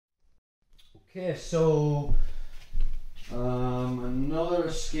Okay, so another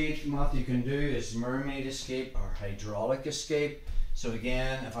escape Matthew can do is Mermaid escape or hydraulic escape. So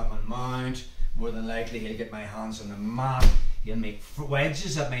again, if I'm on mount, more than likely he'll get my hands on the mat, he'll make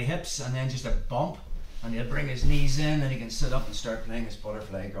wedges at my hips and then just a bump, and he'll bring his knees in and he can sit up and start playing his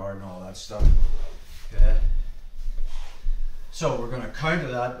butterfly guard and all that stuff. Okay. So we're going to counter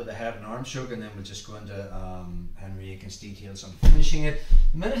that with a head and arm choke, and then we'll just go into Henry Akins details on finishing it.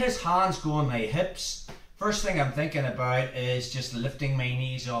 The minute his hands go on my hips, first thing I'm thinking about is just lifting my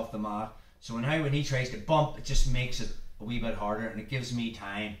knees off the mat. So now when he tries to bump, it just makes it a wee bit harder and it gives me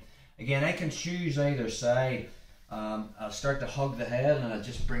time. Again, I can choose either side. I'll start to hug the head and I'll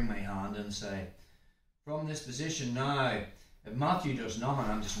just bring my hand inside. From this position now, if Matthew does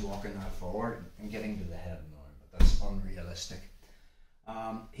nothing, I'm just walking that forward and getting to the head and arm, but that's unrealistic.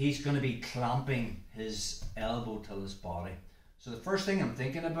 He's going to be clamping his elbow to his body. So the first thing I'm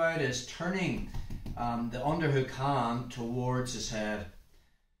thinking about is turning the underhook hand towards his head.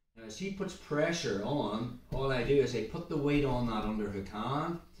 Now, as he puts pressure on, all I do is I put the weight on that underhook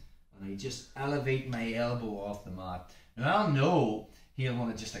hand and I just elevate my elbow off the mat. Now I'll know he'll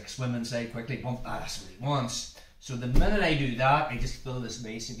want to just like swim inside quickly, bump, that's what he wants. So the minute I do that, I just fill this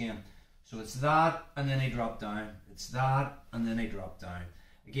base again. So it's that and then I drop down. It's that and then I drop down.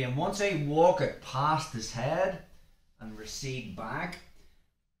 Again, once I walk it past his head and recede back,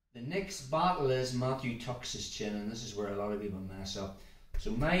 the next battle is Matthew tucks his chin, and this is where a lot of people mess up.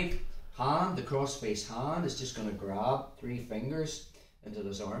 So my hand, the cross-face hand, is just going to grab 3 fingers into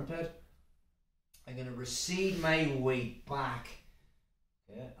this armpit. I'm going to recede my weight back,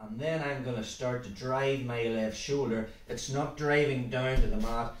 okay, and then I'm going to start to drive my left shoulder. It's not driving down to the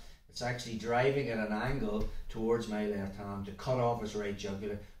mat, it's actually driving at an angle towards my left hand to cut off his right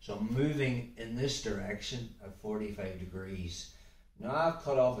jugular. So I'm moving in this direction at 45 degrees. Now I've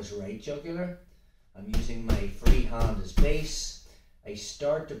cut off his right jugular. I'm using my free hand as base. I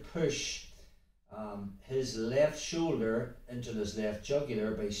start to push his left shoulder into his left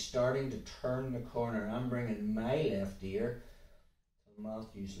jugular by starting to turn the corner. I'm bringing my left ear to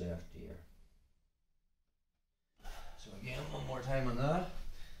Matthew's left ear. So again, one more time on that.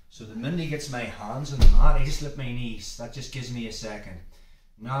 So the minute he gets my hands on the mat, I just lift my knees. That just gives me a second.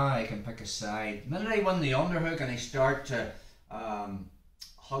 Now I can pick a side. The minute I win the underhook and I start to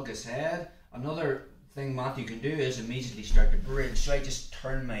hug his head, another thing Matthew can do is immediately start to bridge. So I just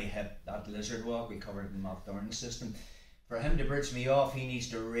turn my hip, that lizard walk we covered in the Matt Thornton system. For him to bridge me off, he needs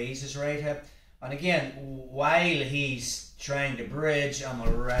to raise his right hip. And again, while he's trying to bridge, I'm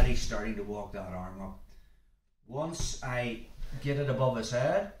already starting to walk that arm up. Once I get it above his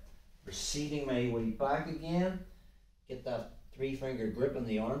head, receding my weight back again, get that 3-finger grip in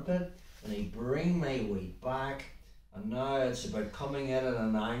the armpit, and I bring my weight back, and now it's about coming in at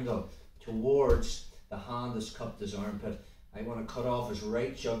an angle towards the hand that's cupped his armpit. I want to cut off his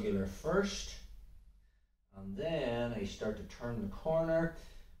right jugular first, and then I start to turn the corner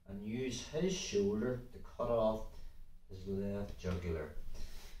and use his shoulder to cut off his left jugular.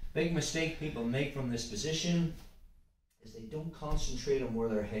 Big mistake people make from this position is they don't concentrate on where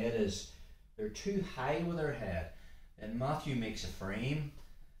their head is. They're too high with their head. And Matthew makes a frame,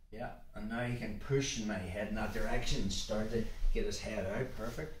 yeah, and now he can push my head in that direction and start to get his head out,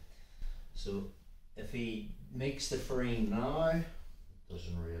 perfect. So if he makes the frame now, it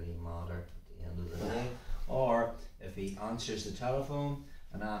doesn't really matter at the end of the day. Or if he answers the telephone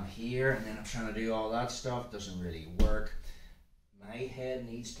and I'm here and then I'm trying to do all that stuff, doesn't really work. My head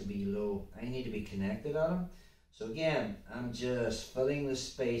needs to be low. I need to be connected at him. So again, I'm just filling the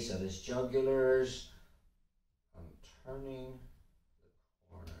space at his jugulars. I'm turning the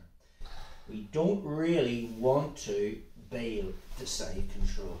corner. We don't really want to bail to side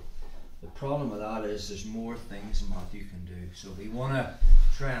control. The problem with that is there's more things Matthew can do. So we want to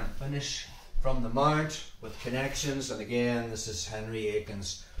try and finish from the mount with connections. And again, this is Henry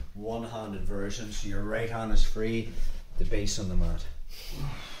Akins' one-handed version. So your right hand is free, the base on the mat.